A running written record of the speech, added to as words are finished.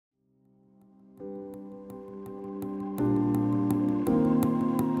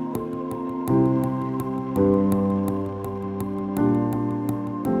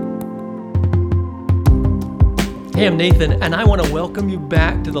Hey, I'm Nathan, and I want to welcome you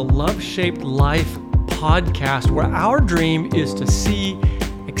back to the Love Shaped Life podcast, where our dream is to see,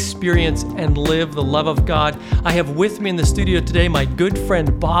 experience, and live the love of God. I have with me in the studio today my good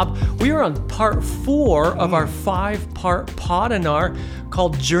friend Bob. We are on part 4 of our 5-part Podinar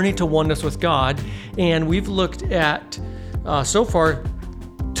called Journey to Oneness with God, and we've looked at, so far,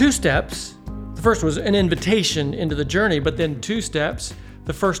 2 steps. The first was an invitation into the journey, but then 2 steps.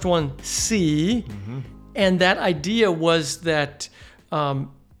 The first one, see. And that idea was that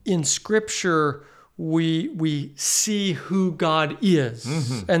in Scripture, we see who God is.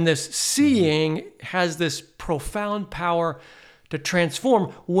 And this seeing has this profound power to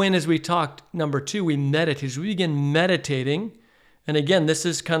transform when, as we talked, number 2, we meditate. As we begin meditating, and again, this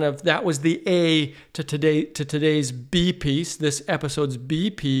is that was the A to today's B piece, this episode's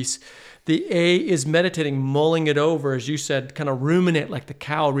B piece. The A is meditating, mulling it over, as you said, kind of ruminate like the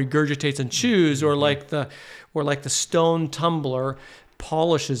cow regurgitates and chews, or like the stone tumbler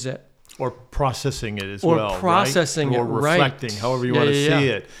polishes it. Or processing it as well, right? Or reflecting, however you want to see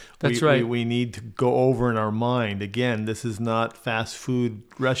it. That's right. We need to go over in our mind. Again, this is not fast food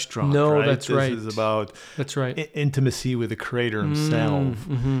restaurant. No, right? that's right. This is about intimacy with the Creator Himself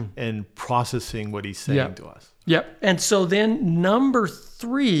and processing what He's saying to us. Yep. And so then number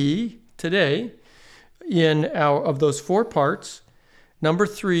 3 today of those 4 parts, number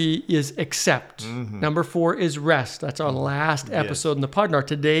 3 is accept. Number 4 is rest. That's our last episode in the Podinar.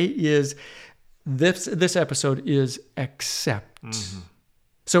 Today is, this episode is accept.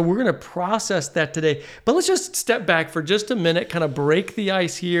 So we're going to process that today. But let's just step back for just a minute, kind of break the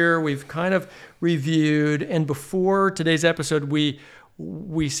ice here. We've kind of reviewed. And before today's episode,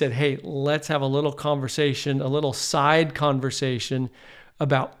 we said, hey, let's have a little conversation, a little side conversation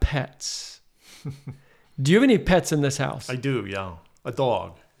about pets. Do you have any pets in this house? I do, yeah. A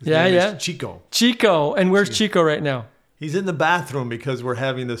dog. His name is Chico. Chico. And where's Chico right now? He's in the bathroom because we're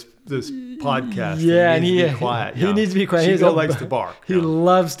having this podcast. Yeah, and he needs to be quiet. He needs to be quiet. Chico likes to bark. He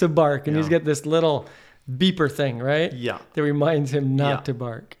loves to bark, and he's got this little beeper thing, right? Yeah. That reminds him not to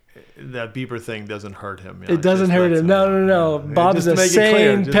bark. That beeper thing doesn't hurt him. It doesn't hurt him. No. Bob's a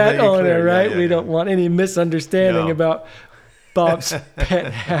sane pet owner, right? We don't want any misunderstanding about Bob's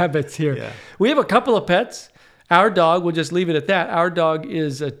pet habits here. Yeah. We have a couple of pets. Our dog, we'll just leave it at that. Our dog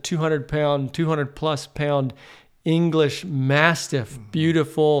is a 200-plus pound English Mastiff.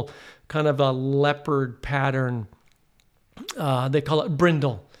 Beautiful, kind of a leopard pattern. They call it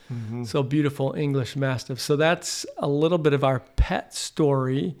brindle. So beautiful English Mastiff. So that's a little bit of our pet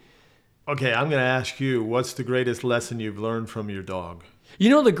story. Okay, I'm going to ask you, what's the greatest lesson you've learned from your dog? You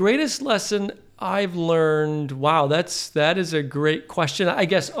know, the greatest lesson I've learned, wow, that is a great question. I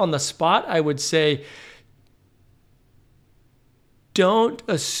guess on the spot, I would say, don't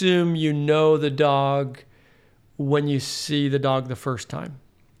assume you know the dog when you see the dog the first time.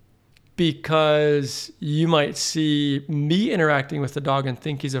 Because you might see me interacting with the dog and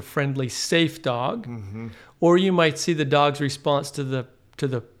think he's a friendly, safe dog. Or you might see the dog's response to the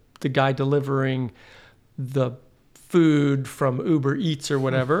guy delivering the food from Uber Eats or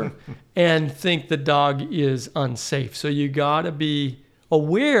whatever and think the dog is unsafe. So you got to be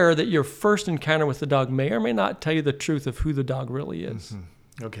aware that your first encounter with the dog may or may not tell you the truth of who the dog really is.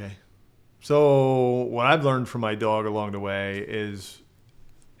 Okay. So what I've learned from my dog along the way is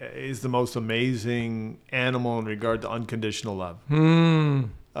the most amazing animal in regard to unconditional love.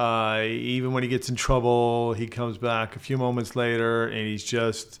 Even when he gets in trouble, he comes back a few moments later and he's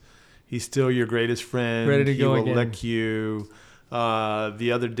still your greatest friend. Ready to go again. He will lick you.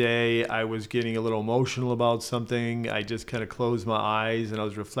 The other day, I was getting a little emotional about something. I just kind of closed my eyes and I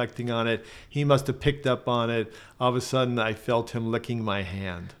was reflecting on it. He must have picked up on it. All of a sudden, I felt him licking my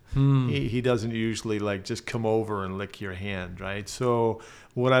hand. He doesn't usually just come over and lick your hand, right? So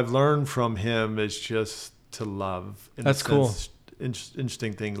what I've learned from him is just to love. That's cool.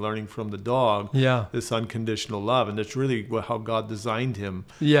 Interesting thing, learning from the dog, this unconditional love. And that's really how God designed him,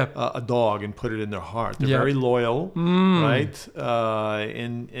 a dog, and put it in their heart. They're very loyal, right?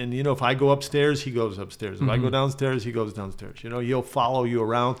 And if I go upstairs, he goes upstairs. If I go downstairs, he goes downstairs. He'll follow you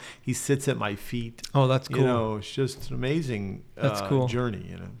around. He sits at my feet. Oh, that's cool. It's just an amazing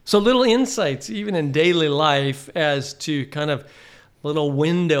journey. So little insights, even in daily life, as to kind of little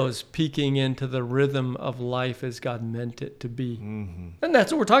windows peeking into the rhythm of life as God meant it to be. And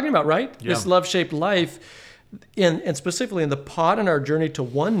that's what we're talking about, right? Yeah. This love-shaped life, and specifically in the pod in our journey to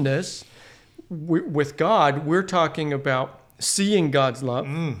oneness with God, we're talking about seeing God's love.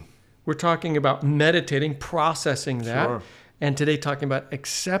 We're talking about meditating, processing that, and today talking about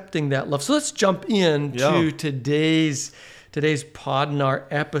accepting that love. So let's jump into today's pod in our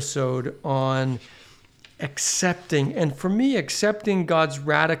episode on accepting. And for me, accepting God's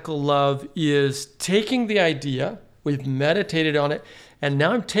radical love is taking the idea, we've meditated on it, and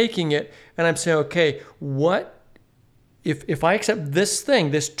now I'm taking it and I'm saying, okay, what if I accept this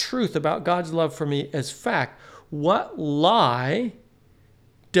thing, this truth about God's love for me as fact, what lie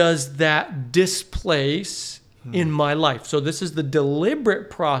does that displace in my life? So this is the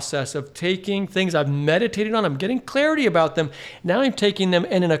deliberate process of taking things I've meditated on, I'm getting clarity about them. Now I'm taking them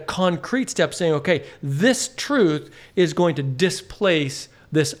and in a concrete step saying, okay, this truth is going to displace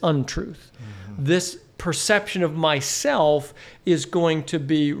this untruth. This perception of myself is going to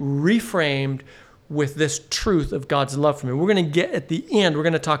be reframed with this truth of God's love for me. We're going to get at the end, we're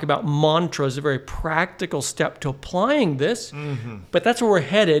going to talk about mantras, a very practical step to applying this, but that's where we're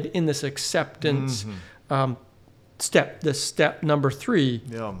headed in this acceptance step, this step number 3.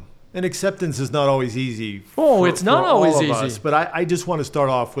 Yeah. And acceptance is not always easy. It's not always easy. Us. But I just want to start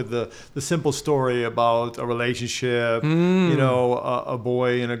off with the simple story about a relationship. You know, a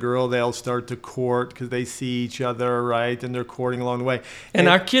boy and a girl, they'll start to court because they see each other, right? And they're courting along the way. And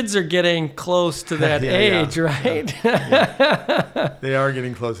our kids are getting close to that age, right? They are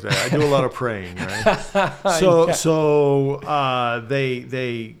getting close to that. I do a lot of praying, right?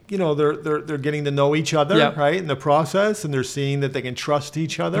 They you know, they're getting to know each other, right, in the process, and they're seeing that they can trust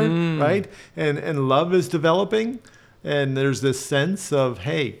each other. Right? And love is developing. And there's this sense of,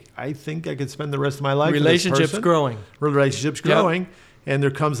 hey, I think I could spend the rest of my life with this person. Relationship's growing. And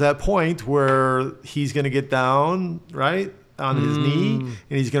there comes that point where he's going to get down, right, on his knee, and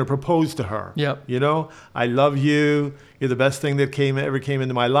he's going to propose to her. You know, I love you. You're the best thing that ever came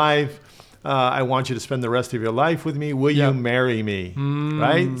into my life. I want you to spend the rest of your life with me. Will you marry me?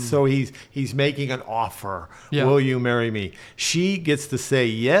 Right? So he's making an offer. Will you marry me? She gets to say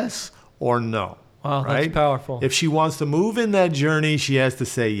yes or no. Wow, right? That's powerful. If she wants to move in that journey, she has to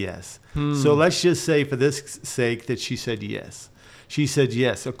say yes. So let's just say for this sake that she said yes. She said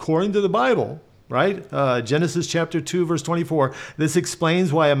yes. According to the Bible, right? Genesis chapter 2, verse 24. This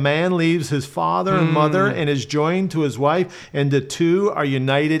explains why a man leaves his father and mother and is joined to his wife, and the two are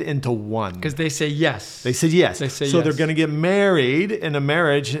united into one. Because they say yes. They said yes. So they're going to get married in a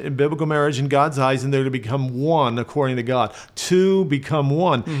marriage, in biblical marriage in God's eyes, and they're going to become one according to God. Two become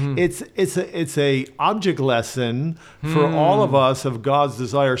one. It's a object lesson for all of us of God's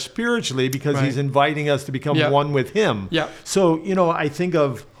desire spiritually, because he's inviting us to become one with him. So, you know, I think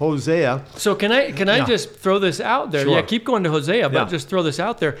of Hosea. So can I just throw this out there? Sure. Yeah, keep going to Hosea, but just throw this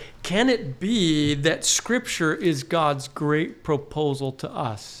out there. Can it be that Scripture is God's great proposal to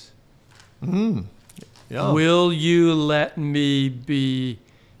us? Will you let me be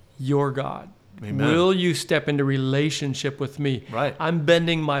your God? Amen. Will you step into relationship with me? Right. I'm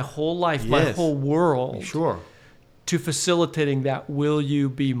bending my whole life, my whole world. Sure. To facilitating that, will you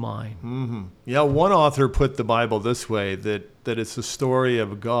be mine? Yeah, one author put the Bible this way, that it's the story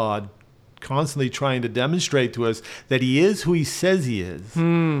of God constantly trying to demonstrate to us that he is who he says he is,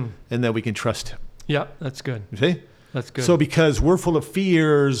 and that we can trust him. Yeah, that's good. You see? That's good. So because we're full of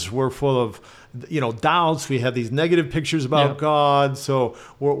fears, we're full of, you know, doubts, we have these negative pictures about God, so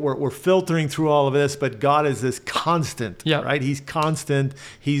we're filtering through all of this, but God is this constant, right? He's constant,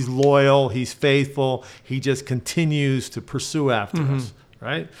 he's loyal, he's faithful, he just continues to pursue after us,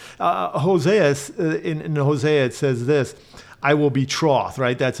 right? Hosea, in Hosea it says this, I will betroth,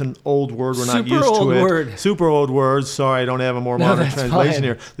 right? That's an old word. We're not used to it. Super old word. Sorry, I don't have a more modern translation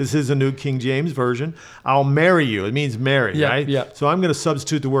here. This is a New King James Version. I'll marry you. It means marry, right? So I'm going to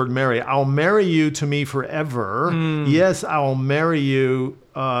substitute the word marry. I'll marry you to me forever. Yes, I'll marry you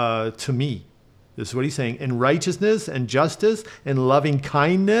to me. This is what he's saying. In righteousness and justice and loving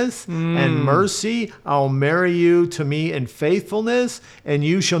kindness and mercy, I'll marry you to me in faithfulness, and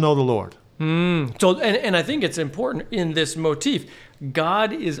you shall know the Lord. So, and I think it's important in this motif,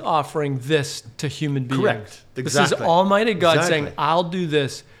 God is offering this to human beings. Correct. Exactly. This is Almighty God saying, I'll do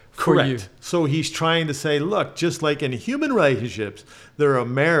this for you. So he's trying to say, look, just like in human relationships, there are a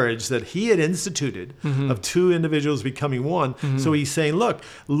marriage that he had instituted of two individuals becoming one. So he's saying,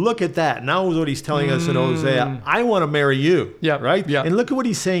 look at that. Now what he's telling us in Hosea, I want to marry you. Right? And look at what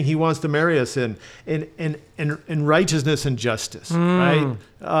he's saying he wants to marry us in righteousness and justice, right?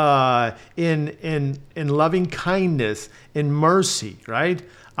 In loving kindness, in mercy, right?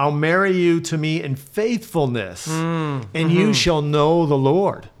 I'll marry you to me in faithfulness, and you shall know the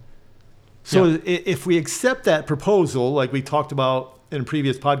Lord. So if we accept that proposal, like we talked about in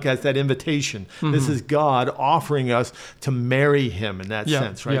previous podcasts, that invitation. This is God offering us to marry him in that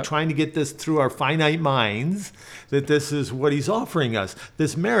sense, right? Trying to get this through our finite minds that this is what he's offering us,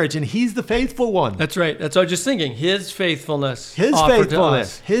 this marriage, and he's the faithful one. That's right. That's what I was just thinking. His faithfulness. His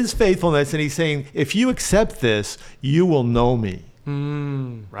faithfulness. And he's saying, if you accept this, you will know me.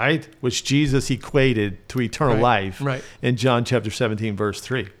 Right? Which Jesus equated to eternal life in John chapter 17, verse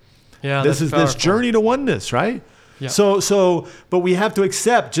 3. Yeah, this is powerful. This journey to oneness, right? Yeah. But we have to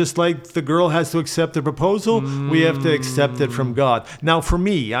accept, just like the girl has to accept the proposal, we have to accept it from God. Now, for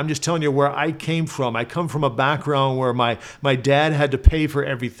me, I'm just telling you where I came from. I come from a background where my dad had to pay for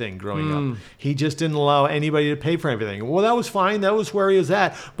everything growing up. He just didn't allow anybody to pay for everything. Well, that was fine. That was where he was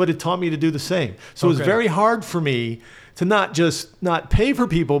at. But it taught me to do the same. So it was very hard for me to not just not pay for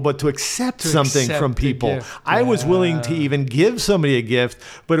people, but to accept something from people. I was willing to even give somebody a gift,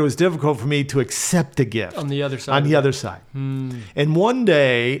 but it was difficult for me to accept the gift. On the other side. And one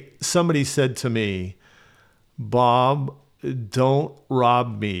day, somebody said to me, Bob, don't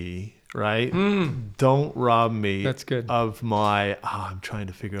rob me, right? Don't rob me. That's good. Of my, I'm trying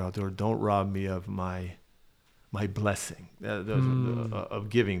to figure out the word, don't rob me of my blessing, of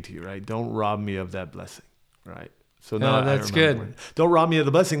giving to you, right? Don't rob me of that blessing, right? So now that's good. Don't rob me of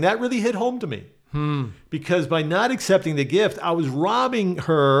the blessing. That really hit home to me. Because by not accepting the gift, I was robbing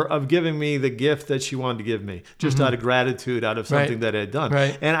her of giving me the gift that she wanted to give me, just out of gratitude, out of something that I had done.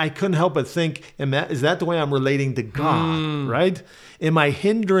 Right. And I couldn't help but think, is that the way I'm relating to God, right? Am I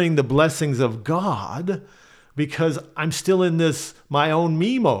hindering the blessings of God because I'm still in this my own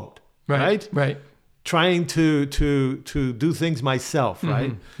me mode, right? Right. Trying to do things myself,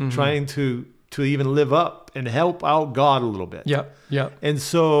 right? Trying to even live up and help out God a little bit. Yeah. And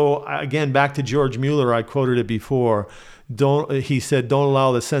so, again, back to George Mueller, I quoted it before. He said, don't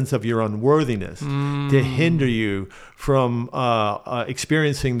allow the sense of your unworthiness to hinder you from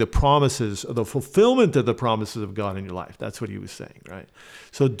experiencing the promises, or the fulfillment of the promises of God in your life. That's what he was saying, right?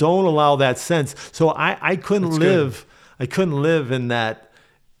 So don't allow that sense. So I couldn't live. I couldn't live in that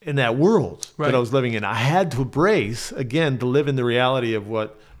world that I was living in. I had to embrace, again, to live in the reality of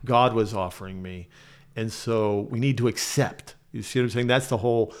what God was offering me. And so we need to accept. You see what I'm saying? That's the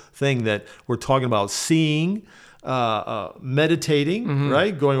whole thing that we're talking about. Seeing, meditating,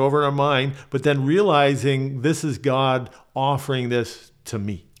 right? Going over in our mind, but then realizing this is God offering this to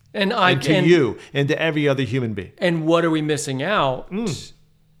me. And to you and to every other human being. And what are we missing out?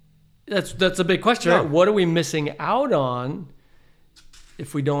 That's a big question, right? What are we missing out on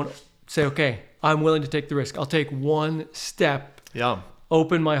if we don't say, okay, I'm willing to take the risk. I'll take one step.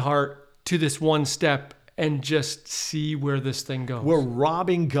 Open my heart to this one step and just see where this thing goes. We're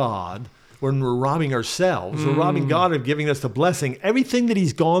robbing God when we're robbing ourselves. We're robbing God of giving us the blessing, everything that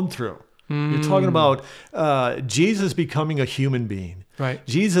he's gone through. You're talking about Jesus becoming a human being. Right.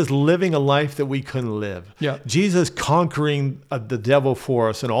 Jesus living a life that we couldn't live. Yeah. Jesus conquering the devil for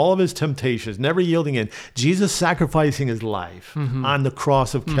us and all of his temptations, never yielding in. Jesus sacrificing his life on the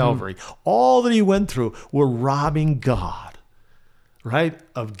cross of Calvary. All that he went through, we're robbing God, right,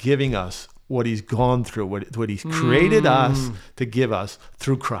 of giving us what he's gone through, what he's created us to give us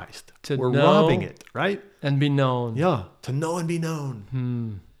through Christ. We're robbing it, right? And be known. Yeah, to know and be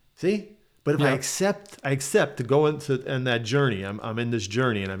known. See? But if I accept to go into that journey. I'm in this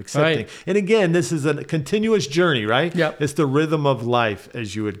journey and I'm accepting. Right. And again, this is a continuous journey, right? Yep. It's the rhythm of life,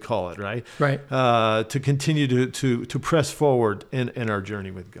 as you would call it, right? Right. To continue to press forward in our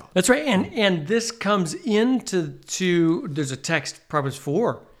journey with God. That's right. And this comes into there's a text, Proverbs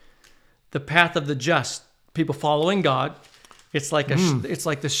 4, the path of the just, people following God. It's like it's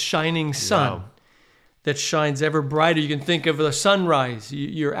like the shining sun. That shines ever brighter. You can think of the sunrise.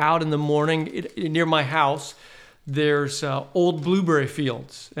 You're out in the morning. Near my house, there's old blueberry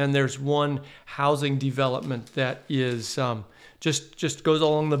fields, and there's one housing development that is just goes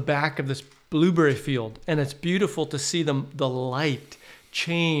along the back of this blueberry field, and it's beautiful to see the light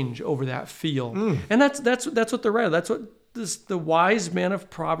change over that field. And that's what the writer, that's what the wise man of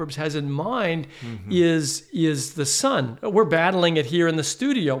Proverbs has in mind is the sun. We're battling it here in the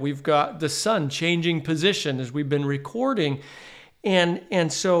studio. We've got the sun changing position as we've been recording. And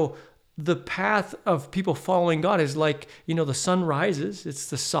so the path of people following God is like, the sun rises. It's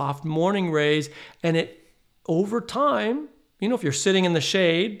the soft morning rays. And it over time, if you're sitting in the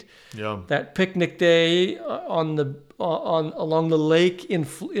shade, that picnic day along the lake in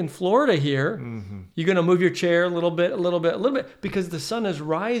Florida here, you're going to move your chair a little bit, because the sun is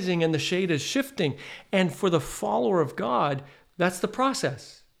rising and the shade is shifting. And for the follower of God, that's the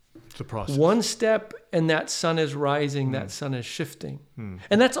process. It's a process. One step and that sun is rising, that sun is shifting.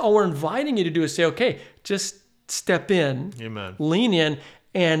 And that's all we're inviting you to do is say, okay, just step in, Amen. lean in,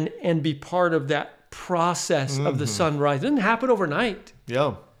 and be part of that process of the sunrise. It doesn't happen overnight.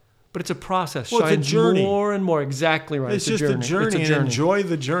 Yeah. But it's a process. Well, it's a Shines journey. more and more. Exactly right. It's just a journey, and enjoy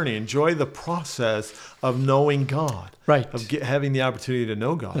the journey. Enjoy the process of knowing God. Right. Of having the opportunity to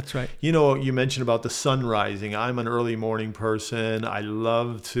know God. That's right. You know, you mentioned about the sun rising. I'm an early morning person. I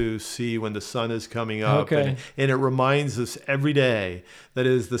love to see when the sun is coming up. Okay. And it reminds us every day that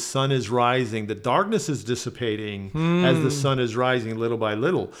as the sun is rising, the darkness is dissipating as the sun is rising little by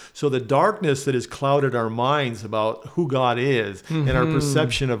little. So the darkness that has clouded our minds about who God is and our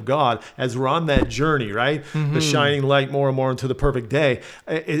perception of God, as we're on that journey, right? The shining light more and more into the perfect day.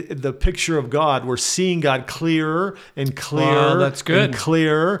 The picture of God, we're seeing God clearer and clearer. Wow, that's good. And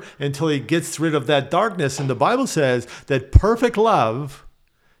clearer until he gets rid of that darkness. And the Bible says that perfect love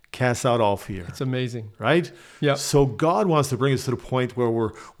casts out all fear. It's amazing. Right? Yeah. So God wants to bring us to the point where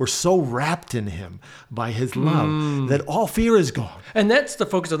we're so wrapped in him by his love that all fear is gone. And that's the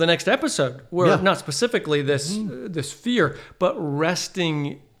focus of the next episode, where not specifically this fear, but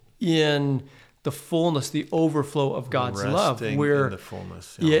resting in the fullness, the overflow of God's love. Where in the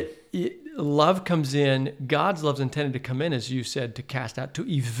fullness. Yeah. Love comes in, God's love is intended to come in, as you said, to cast out, to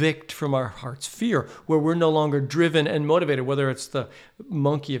evict from our hearts fear, where we're no longer driven and motivated, whether it's the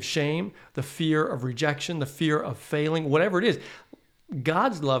monkey of shame, the fear of rejection, the fear of failing, whatever it is.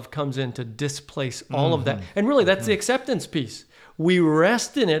 God's love comes in to displace all of that. And really, that's the acceptance piece. We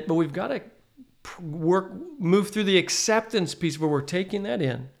rest in it, but we've got to move through the acceptance piece where we're taking that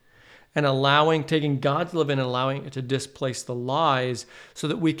in and taking God's love in and allowing it to displace the lies, so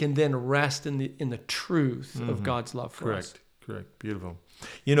that we can then rest in the truth of God's love for us. Correct. Beautiful.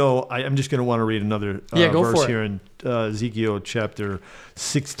 You know, I'm just going to want to read another verse here in Ezekiel chapter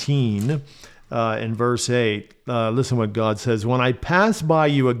 16 in verse 8. Listen what God says. When I passed by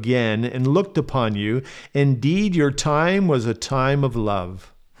you again and looked upon you, indeed your time was a time of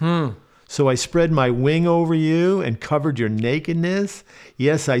love. So I spread my wing over you and covered your nakedness.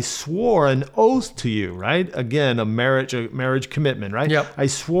 Yes, I swore an oath to you, right? Again, a marriage commitment, right? Yep. I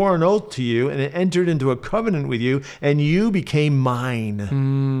swore an oath to you and entered into a covenant with you, and you became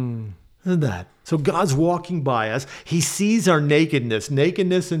mine. Isn't that? So God's walking by us. He sees our nakedness.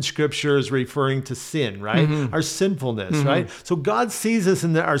 Nakedness in Scripture is referring to sin, right? Our sinfulness, right? So God sees us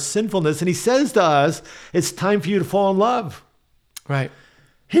in our sinfulness, and he says to us, it's time for you to fall in love. Right.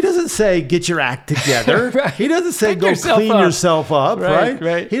 He doesn't say, get your act together. Right. He doesn't say, Pick go yourself clean up. yourself up,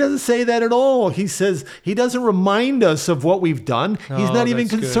 right? He He doesn't say that at all. He says, he doesn't remind us of what we've done. He's not even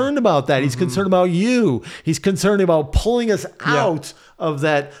concerned about that. He's concerned about you. He's concerned about pulling us out of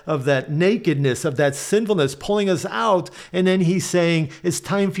that nakedness, of that sinfulness, pulling us out. And then he's saying, it's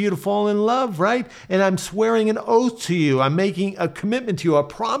time for you to fall in love, right? And I'm swearing an oath to you. I'm making a commitment to you, a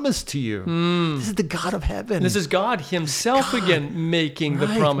promise to you. This is the God of heaven. This is God himself again making the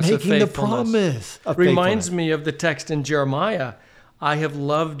promise of making the faithfulness. promise of Reminds faithfulness. me of the text in Jeremiah. I have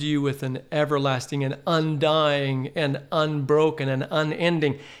loved you with an everlasting and undying and unbroken and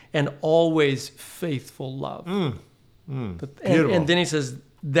unending and always faithful love. And then he says,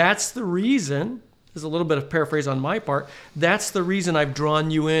 that's the reason, there's a little bit of paraphrase on my part, that's the reason I've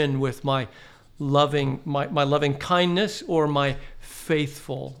drawn you in with my loving kindness or my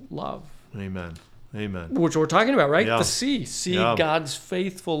faithful love. Amen. Which we're talking about, right? Yeah. The see Yeah. God's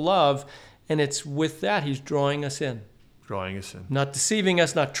faithful love. And it's with that he's drawing us in. Not deceiving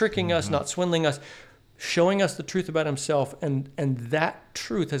us, not tricking us, not swindling us, showing us the truth about himself. And that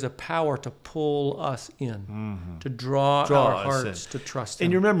truth has a power to pull us in, to draw our hearts to trust him.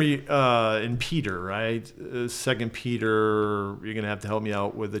 And you remember in Peter, right? 2 Peter, you're going to have to help me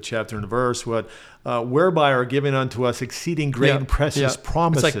out with the chapter and the verse. Whereby are given unto us exceeding great and precious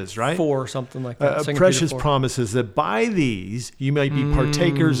promises, it's like right? 4 or something like that. 2 Precious Peter 4. promises, that by these you might be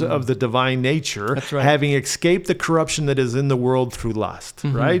partakers of the divine nature, That's right. having escaped the corruption that is in the world through lust,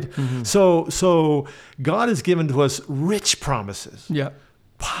 right? So God has given to us rich promises. Yeah.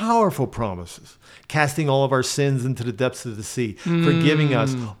 Powerful promises, casting all of our sins into the depths of the sea, forgiving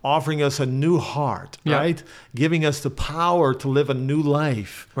us, offering us a new heart, right? Giving us the power to live a new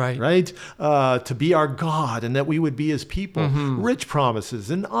life, right? To be our God and that we would be his people. Rich promises,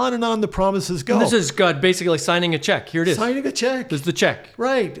 and on the promises go. And this is God basically signing a check. Here it is. Signing a check. This is the check.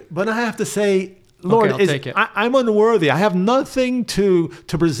 Right. But I have to say, Lord, I'll take it. I'm unworthy. I have nothing to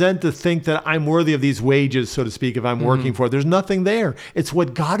present to think that I'm worthy of these wages, so to speak, if I'm working for it. There's nothing there. It's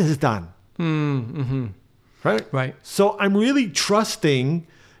what God has done. Right? So I'm really trusting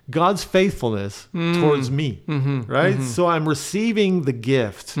God's faithfulness towards me, right? So I'm receiving the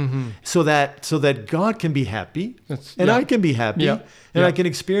gift so that God can be happy and I can be happy and I can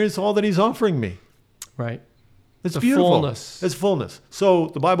experience all that he's offering me. Right. It's the beautiful. fullness. It's fullness. So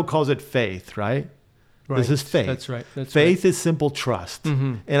the Bible calls it faith, right? Right. This is faith. That's right. That's faith is simple trust.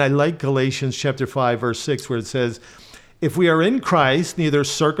 Mm-hmm. And I like Galatians chapter 5, verse 6, where it says, if we are in Christ, neither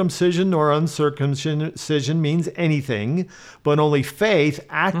circumcision nor uncircumcision means anything, but only faith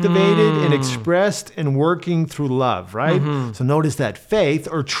activated and expressed and working through love, right? Mm-hmm. So notice that faith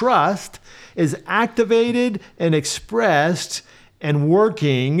or trust is activated and expressed and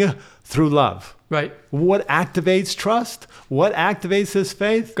working through love. Right. What activates trust? What activates this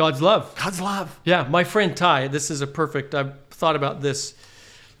faith? God's love. God's love. Yeah, my friend Ty, this is I've thought about this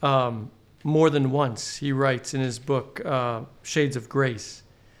more than once. He writes in his book, Shades of Grace,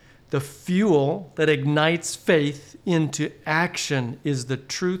 the fuel that ignites faith into action is the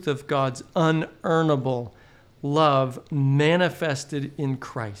truth of God's unearnable love manifested in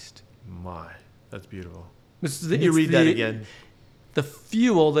Christ. My, that's beautiful. Can you read that again? The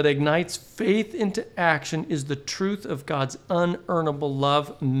fuel that ignites faith into action is the truth of God's unearnable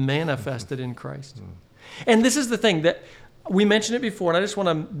love manifested in Christ. And this is the thing that we mentioned it before, and I just want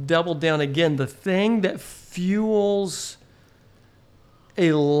to double down again. The thing that fuels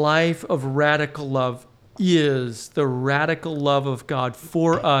a life of radical love is the radical love of God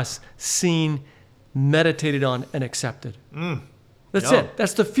for us, seen, meditated on, and accepted. That's it.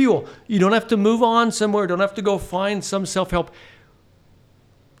 That's the fuel. You don't have to move on somewhere. You don't have to go find some self-help.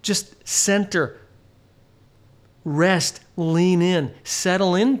 Just center, rest, lean in,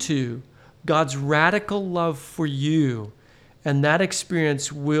 settle into God's radical love for you. And that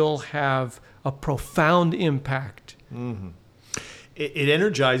experience will have a profound impact. Mm-hmm. It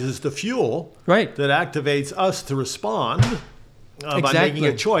energizes the fuel right. that activates us to respond by making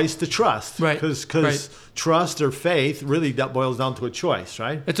a choice to trust. Right. Because trust or faith really that boils down to a choice,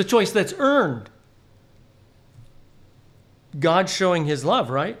 right? It's a choice that's earned. God showing his love,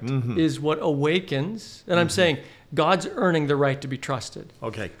 right, is what awakens. And I'm saying God's earning the right to be trusted.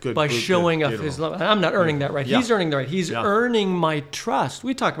 Okay, good. By showing us his love. I'm not earning that right. Yeah. He's earning the right. He's earning my trust.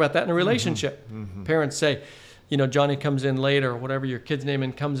 We talk about that in a relationship. Parents say, Johnny comes in late or whatever your kid's name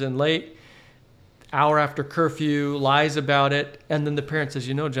and comes in late, hour after curfew, lies about it. And then the parent says,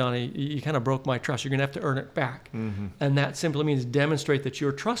 Johnny, you kind of broke my trust. You're going to have to earn it back. And that simply means demonstrate that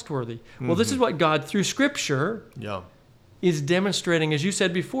you're trustworthy. Well, this is what God, through Scripture, is demonstrating, as you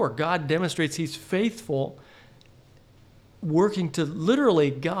said before. God demonstrates he's faithful, working to,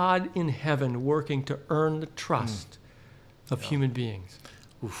 literally, God in heaven, working to earn the trust of human beings.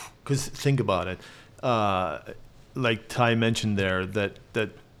 Because think about it. Like Ty mentioned there, that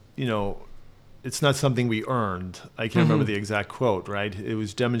it's not something we earned. I can't remember the exact quote, right? It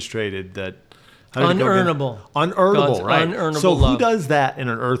was demonstrated that unearnable. Unearnable, God's right? Unearnable so love. Who does that in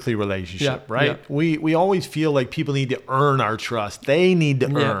an earthly relationship, right? We always feel like people need to earn our trust. They need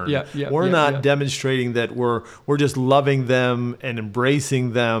to earn. We're not demonstrating that we're just loving them and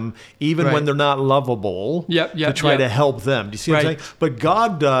embracing them, even when they're not lovable, to try to help them. Do you see what I'm saying? But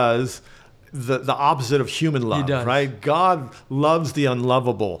God does the opposite of human love, right? God loves the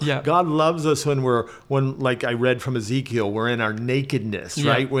unlovable. God loves us when like I read from Ezekiel, we're in our nakedness,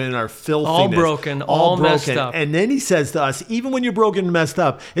 right? We're in our filthiness. All broken, all messed up. And then he says to us, even when you're broken and messed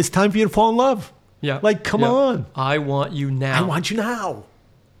up, it's time for you to fall in love. Like, come on. I want you now. I want you now.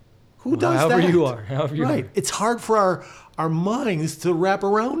 Who does that? However you are. Right. It's hard for our minds to wrap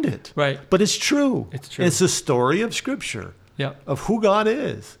around it. Right. But it's true. It's true. It's a story of Scripture. Of who God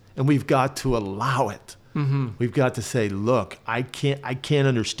is. And we've got to allow it. We've got to say, look, I can't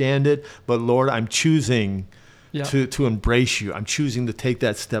understand it, but Lord, I'm choosing to embrace you. I'm choosing to take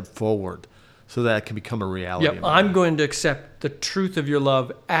that step forward so that it can become a reality. I'm going to accept the truth of your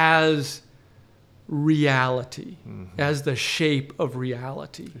love as reality, as the shape of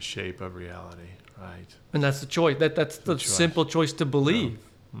reality. The shape of reality, right. And that's the choice. That's the simple choice to believe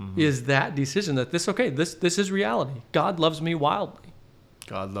is that decision that this is reality. God loves me wildly.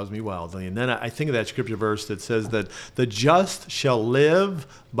 God loves me wildly. And then I think of that scripture verse that says that the just shall live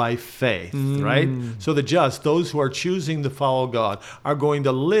by faith, right? So the just, those who are choosing to follow God, are going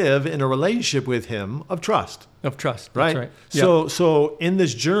to live in a relationship with him of trust. Of trust, right? That's right. So in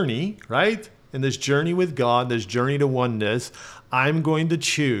this journey, right? In this journey with God, this journey to oneness, I'm going to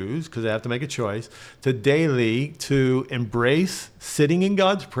choose, because I have to make a choice, to embrace sitting in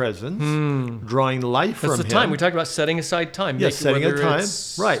God's presence, drawing life from Him. That's the time. We talked about setting aside time. Yes, setting a time.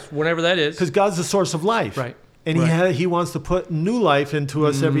 Right. Whenever that is. Because God's the source of life. Right. And He wants to put new life into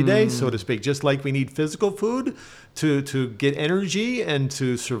us every day, so to speak. Just like we need physical food to get energy and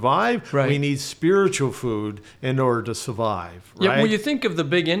to survive, we need spiritual food in order to survive. Right? Yeah, well, you think of the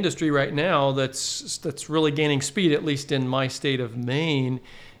big industry right now that's really gaining speed, at least in my state of Maine,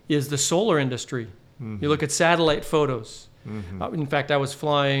 is the solar industry. You look at satellite photos. In fact, I was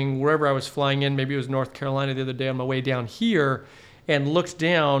flying wherever I was flying in, maybe it was North Carolina the other day on my way down here, and looked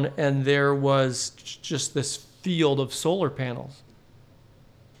down, and there was just this field of solar panels.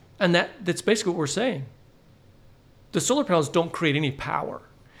 And that's basically what we're saying. The solar panels don't create any power.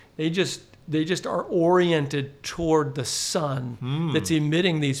 They just are oriented toward the sun that's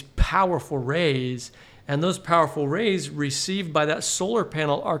emitting these powerful rays. And those powerful rays received by that solar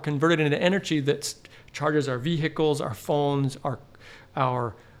panel are converted into energy that charges our vehicles, our phones,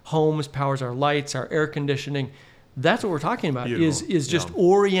 our homes, powers our lights, our air conditioning. That's what we're talking about, is just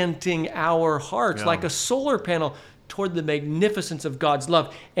orienting our hearts like a solar panel toward the magnificence of God's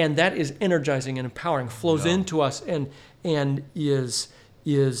love. And that is energizing and empowering, flows into us and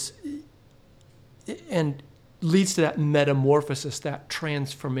leads to that metamorphosis, that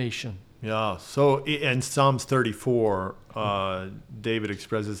transformation. Yeah. So in Psalms 34, David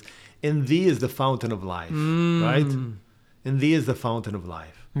expresses, "In thee is the fountain of life," right? "In thee is the fountain of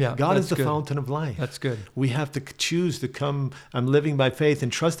life." Yeah, God is the good. fountain of life. That's good. We have to choose to come. I'm living by faith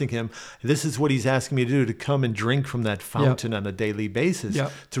and trusting him. This is what he's asking me to do, to come and drink from that fountain on a daily basis,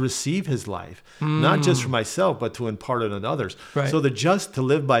 to receive his life, not just for myself, but to impart it on others. Right. So just to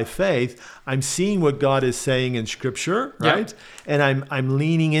live by faith, I'm seeing what God is saying in Scripture, right? And I'm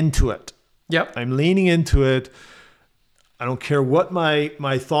leaning into it. Yep. I'm leaning into it. I don't care what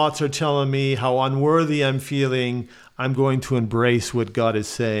my thoughts are telling me, how unworthy I'm feeling. I'm going to embrace what God is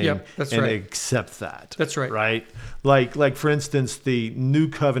saying and accept that. That's right. Right? Like for instance, the new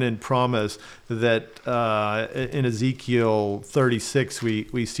covenant promise that in Ezekiel 36,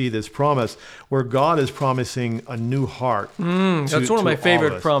 we see this promise where God is promising a new heart. That's one of my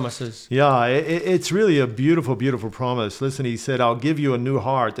favorite promises. Yeah, it's really a beautiful, beautiful promise. Listen, he said, "I'll give you a new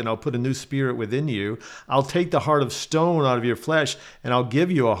heart and I'll put a new spirit within you. I'll take the heart of stone out of your flesh and I'll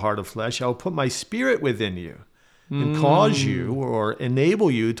give you a heart of flesh. I'll put my spirit within you and cause you or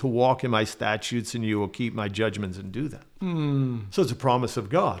enable you to walk in my statutes, and you will keep my judgments and do them." So it's a promise of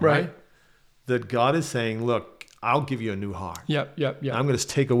God, right? That God is saying, look, I'll give you a new heart. Yep. I'm going to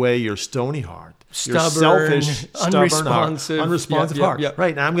take away your stony heart, stubborn, your selfish, unresponsive, unresponsive heart.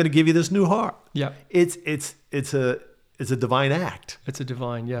 Right, now I'm going to give you this new heart. Yeah. It's a divine act. It's a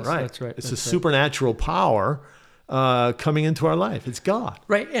divine, yes, right. That's right. It's a supernatural power coming into our life. It's God.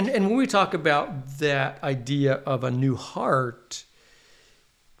 Right. And when we talk about that idea of a new heart,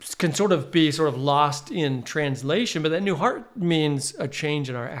 it can sort of be lost in translation, but that new heart means a change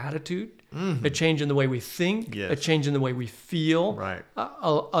in our attitude, a change in the way we think, a change in the way we feel, right?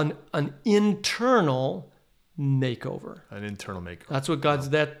 An internal makeover. An internal makeover. That's what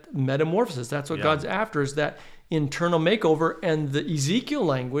that metamorphosis, that's what God's after, is that internal makeover. And the Ezekiel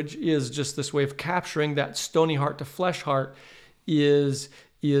language is just this way of capturing that stony heart to flesh heart, is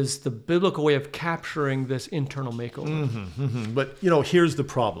the biblical way of capturing this internal makeover. But here's the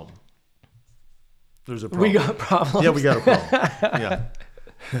problem. There's a problem. We got problems. Yeah, we got a problem. Yeah.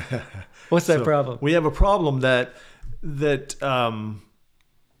 What's that problem? We have a problem that the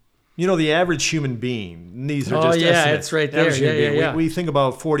average human being, these are just estimates. It's right there. Yeah. We think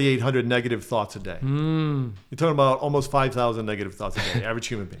about 4,800 negative thoughts a day. You're talking about almost 5,000 negative thoughts a day, average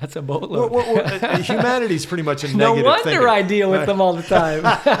human being. That's a boatload. Humanity's pretty much a no negative wonder thinker. I deal with them all the time.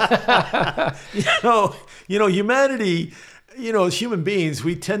 Humanity, as human beings,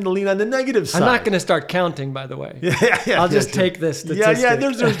 we tend to lean on the negative side. I'm not going to start counting, by the way. I'll just take this statistic.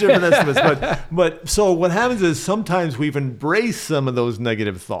 There's different estimates. But so what happens is sometimes we've embraced some of those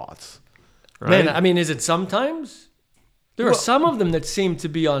negative thoughts. Right? Man, is it sometimes? There are some of them that seem to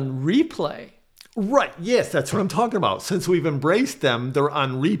be on replay. Right. Yes, that's what I'm talking about. Since we've embraced them, they're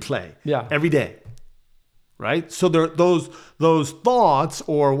on replay every day. Right? So those thoughts,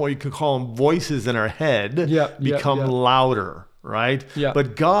 or what you could call them voices in our head, become louder, right? Yeah.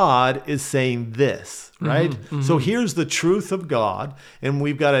 But God is saying this, right? So here's the truth of God, and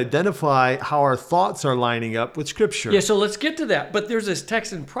we've got to identify how our thoughts are lining up with Scripture. Yeah, so let's get to that. But there's this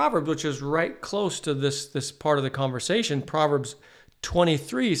text in Proverbs, which is right close to this part of the conversation. Proverbs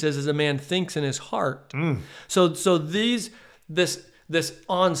 23 says, "As a man thinks in his heart." So this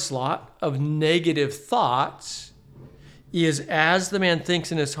onslaught of negative thoughts is, as the man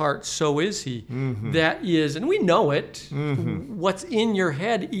thinks in his heart, so is he. That is, and we know it, what's in your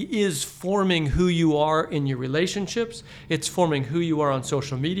head is forming who you are in your relationships. It's forming who you are on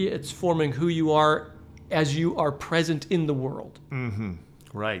social media. It's forming who you are as you are present in the world.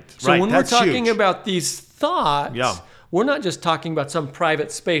 Right. So when we're talking about these thoughts, we're not just talking about some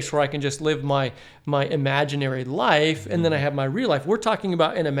private space where I can just live my imaginary life and then I have my real life. We're talking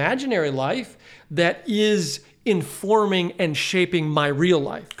about an imaginary life that is informing and shaping my real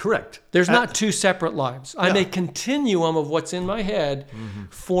life. Correct. There's not two separate lives. I'm a continuum of what's in my head,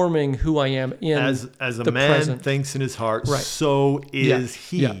 forming who I am in as a the man present. thinks in his heart, Right. so is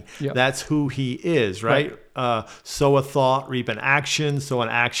he. Yeah. That's who he is, right? Sow a thought, reap an action. Sow an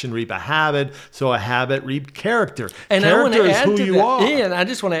action, reap a habit. Sow a habit, reap character. And I want character to is add who to you that. are. And I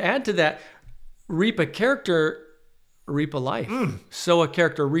just want to add to that: reap a character, reap a life. Sow a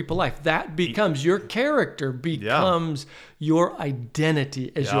character, reap a life. That becomes your character, becomes your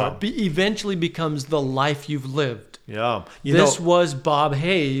identity as you are. Eventually becomes the life you've lived. Yeah. This was Bob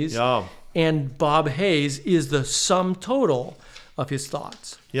Hayes. Yeah. And Bob Hayes is the sum total of his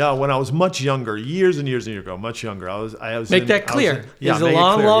thoughts. Yeah, when I was much younger, years and years ago, much younger, I was Make that clear. It was a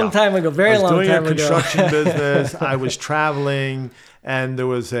long time ago, very long time ago. I was doing a construction business. I was traveling, and there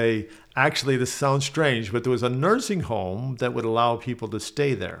was actually, this sounds strange, but there was a nursing home that would allow people to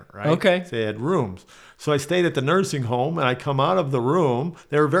stay there, right? Okay. They had rooms. So I stayed at the nursing home, and I come out of the room.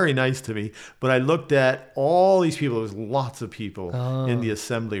 They were very nice to me, but I looked at all these people. There was lots of people in the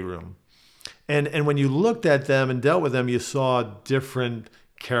assembly room. And when you looked at them and dealt with them, you saw different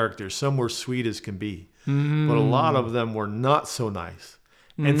characters. Some were sweet as can be, but a lot of them were not so nice.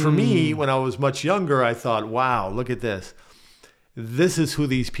 And for me, when I was much younger, I thought, wow, look at this. This is who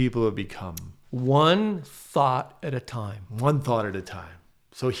these people have become. One thought at a time. One thought at a time.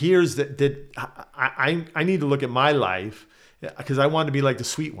 So here's I need to look at my life because I want to be like the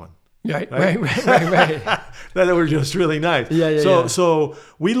sweet one. Right. That were just really nice. Yeah. So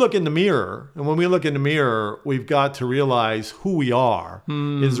we look in the mirror, and when we look in the mirror, we've got to realize who we are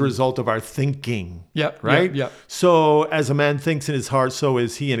is a result of our thinking. Right? Yep. So as a man thinks in his heart, so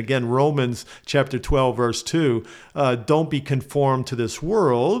is he. And again, Romans chapter 12, verse 2, don't be conformed to this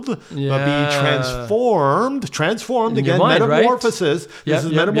world, but be transformed. Transformed, in again, mind, metamorphosis. Right? This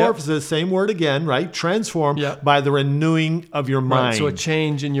is metamorphosis, same word again, right? Transformed by the renewing of your mind. Right, so a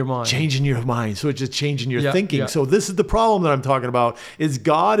change in your mind. Change in your mind. So it's just change in your thinking. So this is the problem that I'm talking about, is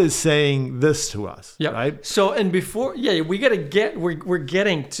God is saying this to us, right? So, and before, we got to we're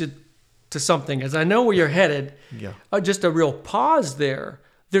getting to something, as I know where you're headed. Just a real pause there.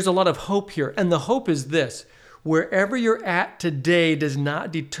 There's a lot of hope here. And the hope is this: wherever you're at today does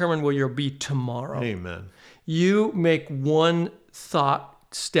not determine where you'll be tomorrow. Amen. You make one thought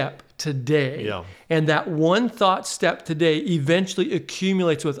step today. And that one thought step today eventually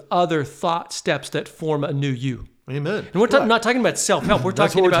accumulates with other thought steps that form a new you. Amen. And we're not talking about self-help. We're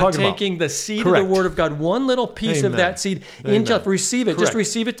talking about taking the seed of the Word of God, one little piece of that seed into life. Receive it. Just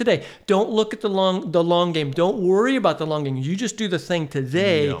receive it today. Don't look at the long game. Don't worry about the long game. You just do the thing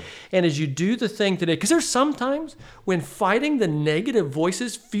today. And as you do the thing today, because there's sometimes when fighting the negative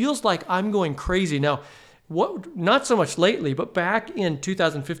voices feels like I'm going crazy. Now, not so much lately, but back in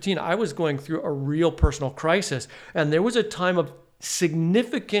 2015, I was going through a real personal crisis. And there was a time of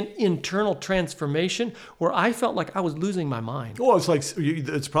significant internal transformation where I felt like I was losing my mind. Well,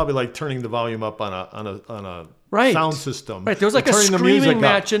 it's probably like turning the volume up on a sound system. Right. There was like a screaming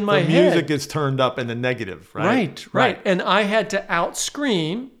match in my head. The music is turned up in the negative, right? Right. And I had to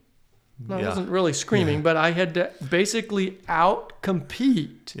out-scream. I wasn't really screaming, but I had to basically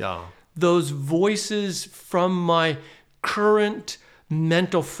out-compete those voices from my current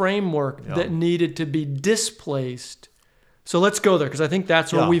mental framework that needed to be displaced. So let's go there, because I think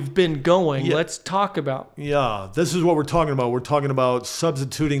that's where we've been going. Let's talk about. This is what we're talking about. We're talking about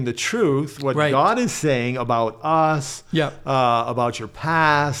substituting the truth, what God is saying about us, about your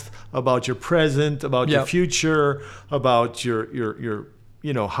past, about your present, about your future, about your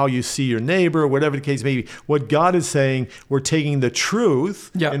how you see your neighbor, whatever the case may be. What God is saying, we're taking the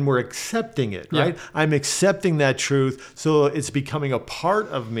truth and we're accepting it, right? I'm accepting that truth, so it's becoming a part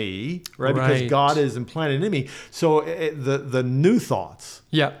of me, right? Because God is implanted in me. So the new thoughts.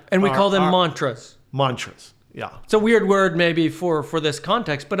 And we call them mantras. Mantras. It's a weird word maybe for this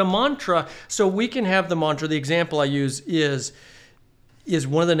context, but a mantra, so we can have the mantra. The example I use is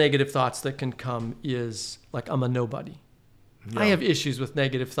one of the negative thoughts that can come is like, I'm a nobody. I have issues with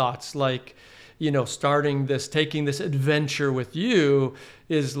negative thoughts, like, taking this adventure with you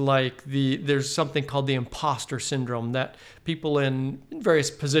is like there's something called the imposter syndrome that people in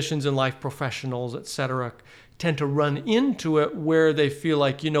various positions in life, professionals, etc., tend to run into it, where they feel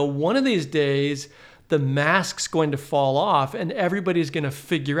like, one of these days the mask's going to fall off and everybody's going to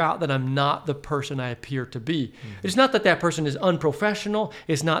figure out that I'm not the person I appear to be. It's not that person is unprofessional.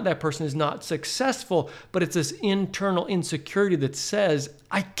 It's not that person is not successful, but it's this internal insecurity that says,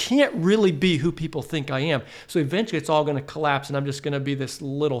 I can't really be who people think I am. So eventually it's all going to collapse and I'm just going to be this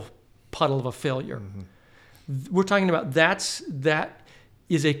little puddle of a failure. We're talking about that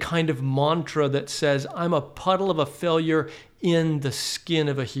is a kind of mantra that says, I'm a puddle of a failure in the skin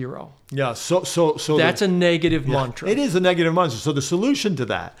of a hero. Yeah, so That's a negative mantra. It is a negative mantra. So the solution to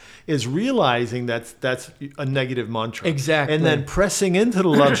that is realizing that's a negative mantra. Exactly. And then pressing into the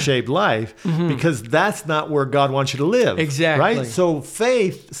love-shaped life, because that's not where God wants you to live. Exactly. Right? So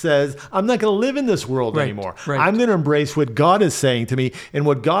faith says, I'm not going to live in this world anymore. Right. I'm going to embrace what God is saying to me and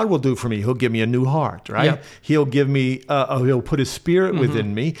what God will do for me. He'll give me a new heart, right? Yep. He'll give me, he'll put his spirit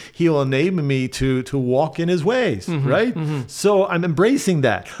within me. He'll enable me to walk in his ways, right? So I'm embracing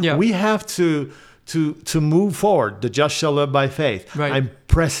that. Yeah. We have to move forward. The just shall live by faith. Right. I'm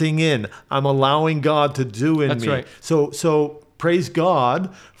pressing in. I'm allowing God to do in That's me. right. So praise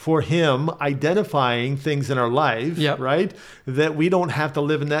God for him identifying things in our life, Yep. right? That we don't have to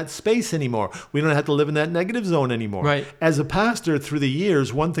live in that space anymore. We don't have to live in that negative zone anymore. Right. As a pastor through the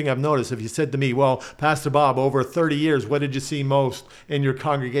years, one thing I've noticed, if you said to me, well, Pastor Bob, over 30 years, what did you see most in your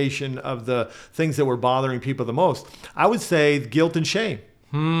congregation of the things that were bothering people the most? I would say guilt and shame.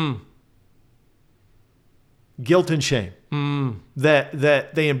 Guilt and shame.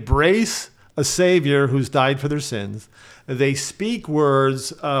 That they embrace a Savior who's died for their sins. They speak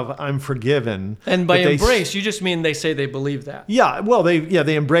words of "I'm forgiven," And by embrace, you just mean they say they believe that. Yeah, well,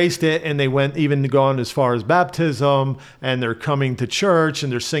 they embraced it, and they went even gone as far as baptism, and they're coming to church,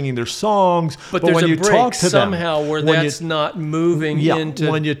 and they're singing their songs. But there's when a you break talk to somehow where that's not moving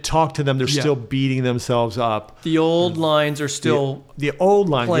into... when you talk to them, they're still beating themselves up. The old lines are still... The old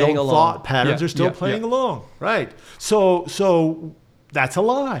lines, the playing old along. thought patterns Yeah, are still yeah, playing yeah. along, right? So that's a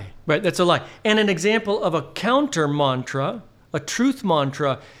lie. Right, that's a lie. And an example of a counter mantra, a truth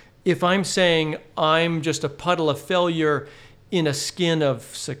mantra, if I'm saying I'm just a puddle of failure in a skin of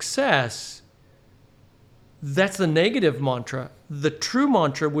success, that's the negative mantra. The true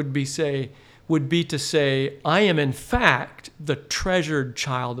mantra would be to say, I am in fact the treasured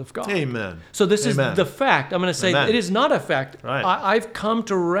child of God. Amen. So this Amen. is the fact. I'm going to say Amen. it is not a fact. Right. I've come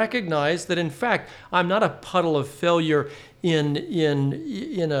to recognize that in fact I'm not a puddle of failure in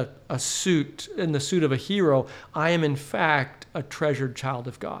a suit, in the suit of a hero. I am in fact a treasured child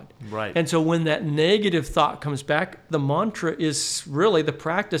of God. Right. And so when that negative thought comes back, the mantra is really, the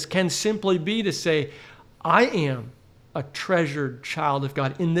practice can simply be to say, I am a treasured child of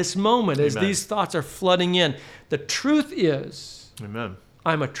God. In this moment, as Amen. these thoughts are flooding in, the truth is, Amen.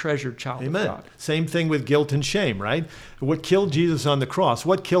 I'm a treasured child Amen. of God. Same thing with guilt and shame, right? What killed Jesus on the cross?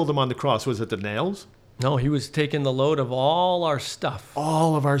 What killed him on the cross? Was it the nails? No, he was taking the load of all our stuff.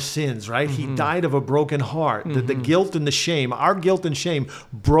 All of our sins, right? He died of a broken heart. The guilt and the shame, our guilt and shame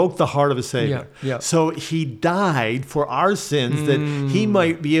broke the heart of a Savior. Yeah. So he died for our sins that he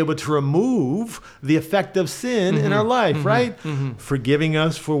might be able to remove the effect of sin in our life, right? Forgiving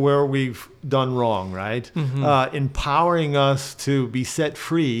us for where we've done wrong, right? Empowering us to be set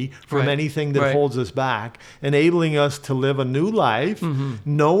free from Right. anything that Right. holds us back, enabling us to live a new life,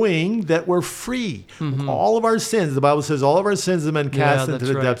 knowing that we're free. All of our sins, the Bible says, all of our sins have been cast into that's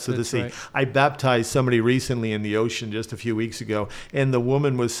the right. depths of the That's sea. right. I baptized somebody recently in the ocean just a few weeks ago, and the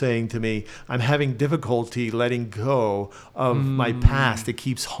woman was saying to me, I'm having difficulty letting go of my past. It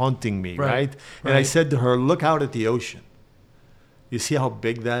keeps haunting me, right? And I Right. said to her, look out at the ocean. You see how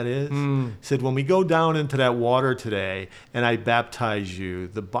big that is? He said, when we go down into that water today and I baptize you,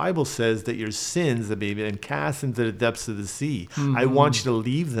 the Bible says that your sins have been cast into the depths of the sea. I want you to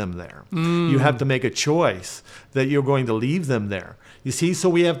leave them there. You have to make a choice that you're going to leave them there. You see, so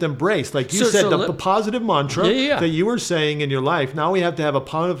we have to embrace, like you said, the positive mantra that you were saying in your life. Now we have to have a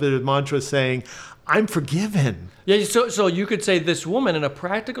positive mantra saying, I'm forgiven. Yeah, so you could say this woman, in a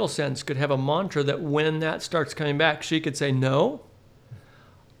practical sense, could have a mantra that when that starts coming back, she could say, no,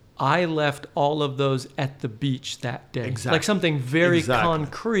 I left all of those at the beach that day. Exactly. Like something very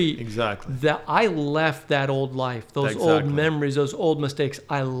concrete. Exactly. That I left that old life, those old memories, those old mistakes.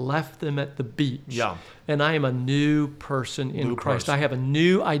 I left them at the beach. Yeah. And I am a new person in Christ. I have a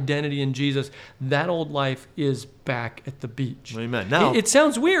new identity in Jesus. That old life is back at the beach. Amen. Now, it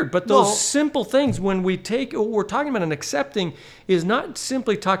sounds weird, but those simple things, when we take, what we're talking about, and accepting, is not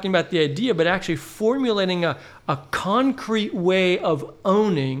simply talking about the idea, but actually formulating a concrete way of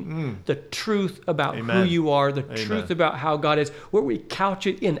owning the truth about who you are, the truth about how God is, where we couch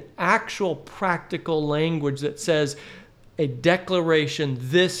it in actual practical language that says, a declaration,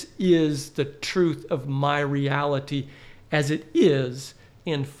 this is the truth of my reality as it is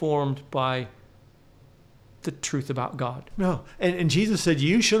informed by the truth about God. No. And Jesus said,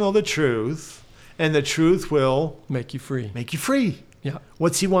 you shall know the truth, and the truth will make you free. Make you free. Yeah.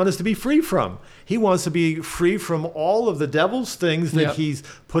 What's he want us to be free from? He wants to be free from all of the devil's things that he's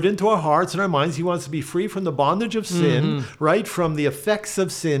put into our hearts and our minds. He wants to be free from the bondage of sin, right? From the effects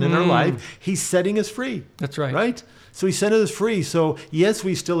of sin in our life. He's setting us free. That's right. Right? So he set us free. So yes,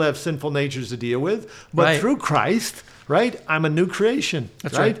 we still have sinful natures to deal with, but through Christ, right? I'm a new creation.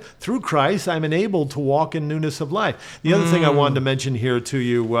 That's right. Through Christ, I'm enabled to walk in newness of life. The other thing I wanted to mention here to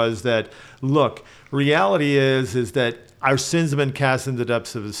you was that, look, reality is that our sins have been cast into the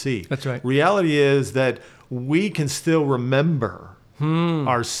depths of the sea. That's right. Reality is that we can still remember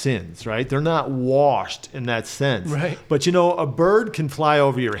our sins, right? They're not washed in that sense. Right. But a bird can fly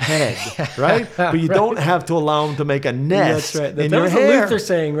over your head, right? But you don't have to allow them to make a nest in your hair. That's what Luther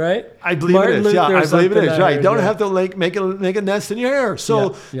saying, right? I believe Martin it is. Yeah, Luther I believe it is. Right. heard, Don't have to make a nest in your hair. So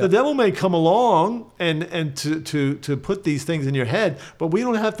the devil may come along and to put these things in your head, but we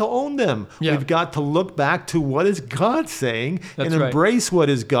don't have to own them. Yeah. We've got to look back to what is God saying That's and right. embrace what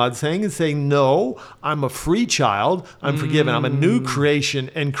is God saying and say, no, I'm a free child. I'm forgiven. I'm a new creation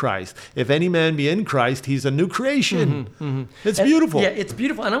in Christ. If any man be in Christ, he's a new creation. It's beautiful. Yeah, it's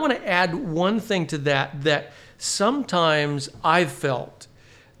beautiful. And I want to add one thing to that sometimes I've felt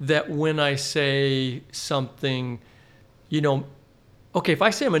that when I say something, okay, if I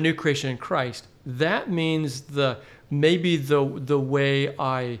say I'm a new creation in Christ, that means maybe the way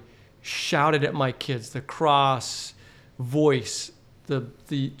I shouted at my kids, the cross voice,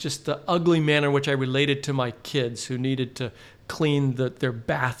 just the ugly manner in which I related to my kids who needed to clean their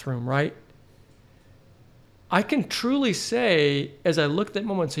bathroom, right? I can truly say, as I look at that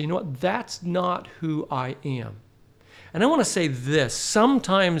moment and say, you know what, that's not who I am. And I want to say this,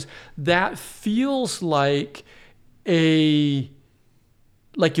 sometimes that feels like you're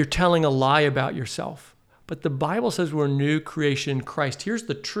telling a lie about yourself. But the Bible says we're a new creation in Christ. Here's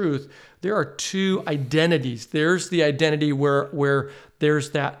the truth. There are two identities. There's the identity where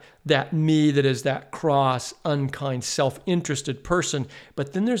there's that me that is that cross, unkind, self-interested person.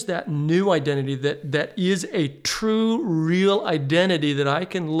 But then there's that new identity that is a true, real identity that I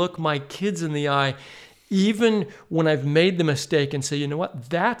can look my kids in the eye even when I've made the mistake and say, you know what,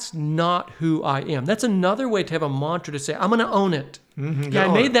 that's not who I am. That's another way to have a mantra to say, I'm going to own it. I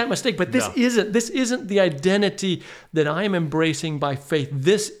made that mistake, but this isn't the identity that I am embracing by faith.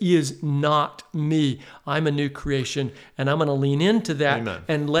 This is not me. I'm a new creation, and I'm going to lean into that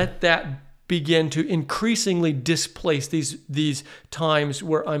and let that begin to increasingly displace these times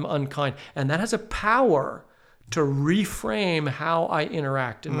where I'm unkind. And that has a power to reframe how I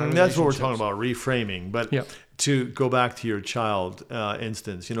interact in my relationships. That's what we're talking about, reframing. But to go back to your child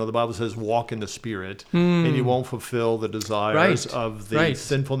instance, the Bible says walk in the Spirit and you won't fulfill the desires of the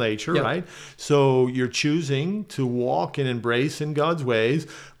sinful nature, right? So you're choosing to walk and embrace in God's ways.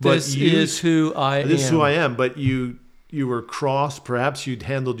 But this is who I am. This is who I am, but you were cross, perhaps you'd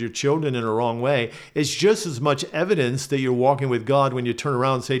handled your children in a wrong way. It's just as much evidence that you're walking with God when you turn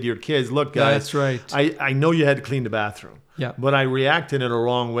around and say to your kids, look, guys, that's right. I know you had to clean the bathroom. Yeah. But I reacted in a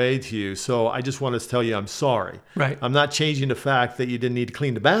wrong way to you, so I just want to tell you I'm sorry. Right. I'm not changing the fact that you didn't need to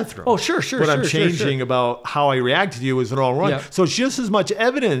clean the bathroom. Oh, sure. But I'm changing about how I reacted to you was wrong. Yeah. So it's just as much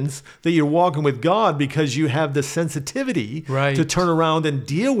evidence that you're walking with God because you have the sensitivity to turn around and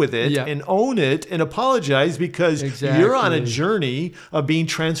deal with it and own it and apologize because you're on a journey of being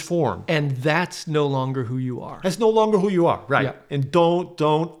transformed. And that's no longer who you are. That's no longer who you are, right? Yeah. And don't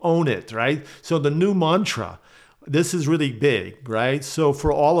own it, right? So the new mantra, this is really big, right? So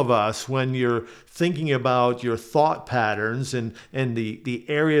for all of us, when you're thinking about your thought patterns and the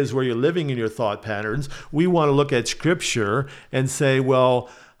areas where you're living in your thought patterns, we want to look at Scripture and say, well,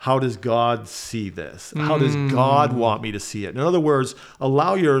 how does God see this? How does God want me to see it? In other words,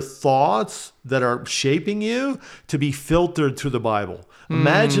 allow your thoughts that are shaping you to be filtered through the Bible.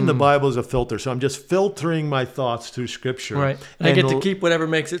 Imagine the Bible as a filter. So I'm just filtering my thoughts through Scripture. Right. And I get to keep whatever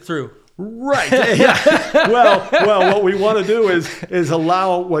makes it through. Right. Yeah. Well, what we want to do is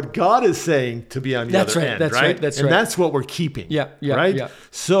allow what God is saying to be on the other end, right? That's That's what we're keeping. Yeah. Right? Yeah.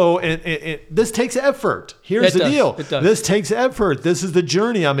 So this takes effort. Here's the deal. It does. This takes effort. This is the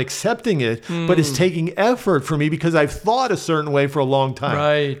journey. I'm accepting it, but it's taking effort for me because I've thought a certain way for a long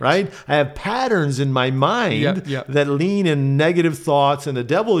time. Right? I have patterns in my mind that lean in negative thoughts, and the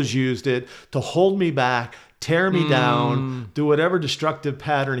devil has used it to hold me back, tear me down, do whatever destructive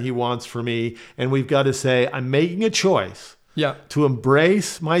pattern he wants for me. And we've got to say, I'm making a choice to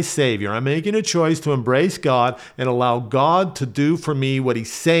embrace my Savior. I'm making a choice to embrace God and allow God to do for me what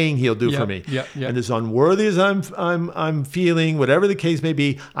he's saying he'll do for me. And as unworthy as I'm feeling, whatever the case may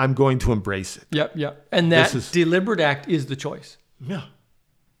be, I'm going to embrace it. And that deliberate act is the choice. Yeah.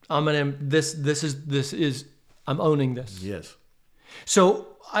 I'm owning this. Yes. So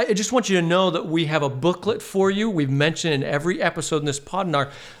I just want you to know that we have a booklet for you. We've mentioned in every episode in this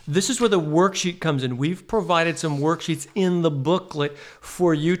podnar. This is where the worksheet comes in. We've provided some worksheets in the booklet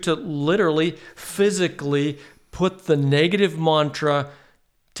for you to literally, physically put the negative mantra,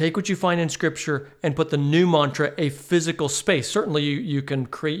 take what you find in Scripture, and put the new mantra, a physical space. Certainly you can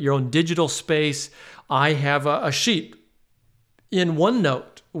create your own digital space. I have a sheet in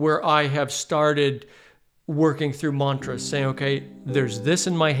OneNote where I have started working through mantras, saying, okay, there's this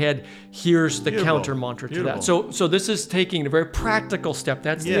in my head. Here's the counter mantra to that. So this is taking a very practical step.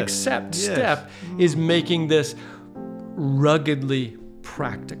 That's the accept step, is making this ruggedly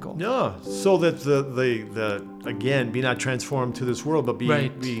practical. Yeah, so that the again, be not transformed to this world, but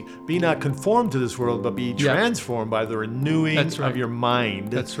be not conformed to this world, but be transformed by the renewing of your mind.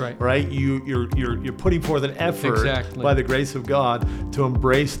 That's right. Right? You're putting forth an effort by the grace of God to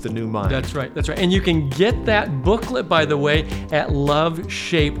embrace the new mind. That's right. That's right. And you can get that booklet, by the way, at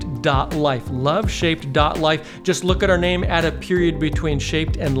loveshaped.life. Loveshaped.life. Just look at our name, add a period between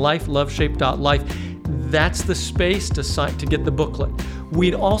shaped and life, loveshaped.life. That's the space to get the booklet.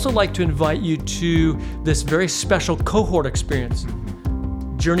 We'd also like to invite you to this very special cohort experience,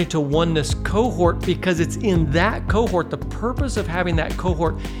 Journey to Oneness cohort, because it's in that cohort. The purpose of having that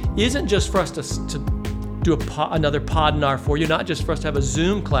cohort isn't just for us to do another podnar for you, not just for us to have a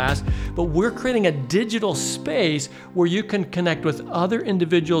Zoom class, but we're creating a digital space where you can connect with other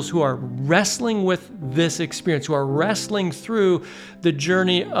individuals who are wrestling with this experience, who are wrestling through the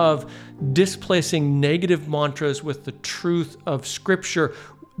journey of displacing negative mantras with the truth of Scripture.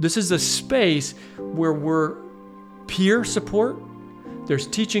 This is a space where we're peer support, there's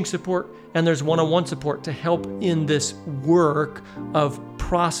teaching support, and there's one-on-one support to help in this work of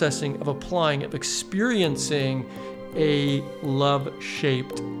processing, of applying, of experiencing a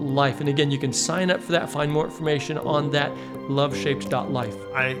love-shaped life. And again, you can sign up for that, find more information on that, loveshaped.life.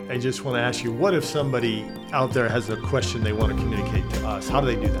 I just want to ask you, what if somebody out there has a question they want to communicate to us? How do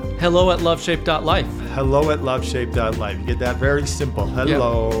they do that? Hello at loveshaped.life. Hello at loveshaped.life. You get that very simple.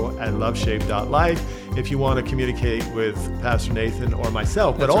 Hello at loveshaped.life. If you want to communicate with Pastor Nathan or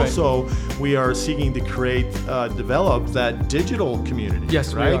myself, but also we are seeking to develop that digital community.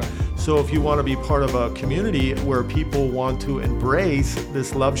 Yes, right? We are. So if you want to be part of a community where people want to embrace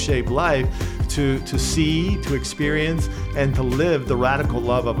this love-shaped life, to see, to experience, and to live the radical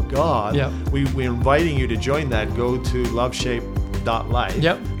love of God, we're inviting you to join that. Go to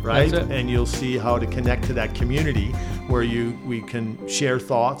loveshaped.life, right? And you'll see how to connect to that community where we can share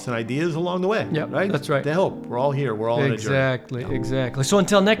thoughts and ideas along the way, right? That's right. To help. We're all here. We're all in a journey. Exactly. So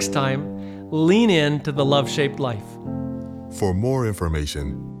until next time, lean into the love-shaped life. For more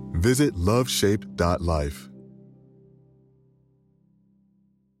information, visit loveshaped.life.